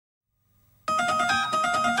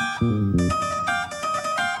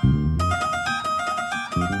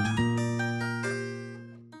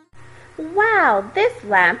Wow, this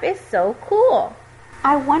lamp is so cool.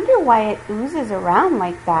 I wonder why it oozes around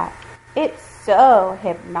like that. It's so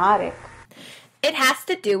hypnotic. It has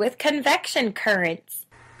to do with convection currents.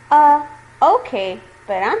 Okay,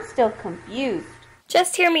 but I'm still confused.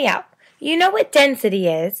 Just hear me out. You know what density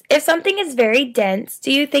is. If something is very dense,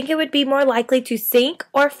 do you think it would be more likely to sink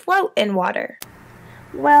or float in water?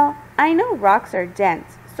 Well, I know rocks are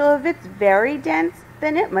dense, so if it's very dense,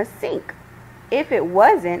 then it must sink. If it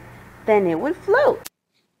wasn't, then it would float.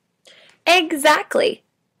 Exactly.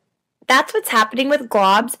 That's what's happening with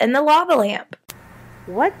globs and the lava lamp.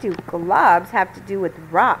 What do globs have to do with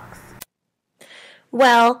rocks?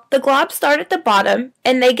 Well, the globs start at the bottom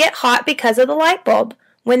and they get hot because of the light bulb.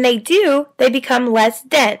 When they do, they become less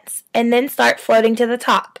dense and then start floating to the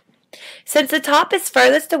top. Since the top is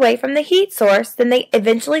furthest away from the heat source, then they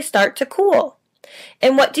eventually start to cool.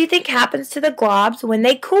 And what do you think happens to the globs when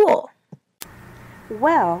they cool?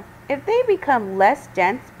 Well, if they become less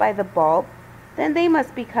dense by the bulb, then they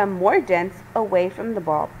must become more dense away from the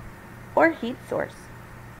bulb or heat source.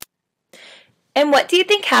 And what do you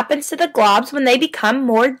think happens to the globs when they become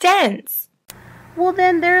more dense? Well,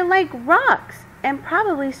 then they're like rocks and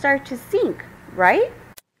probably start to sink, right?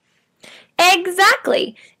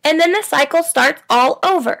 Exactly. And then the cycle starts all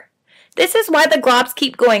over. This is why the globs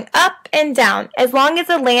keep going up and down as long as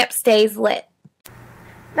the lamp stays lit.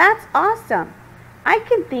 That's awesome. I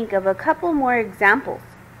can think of a couple more examples.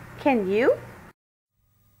 Can you?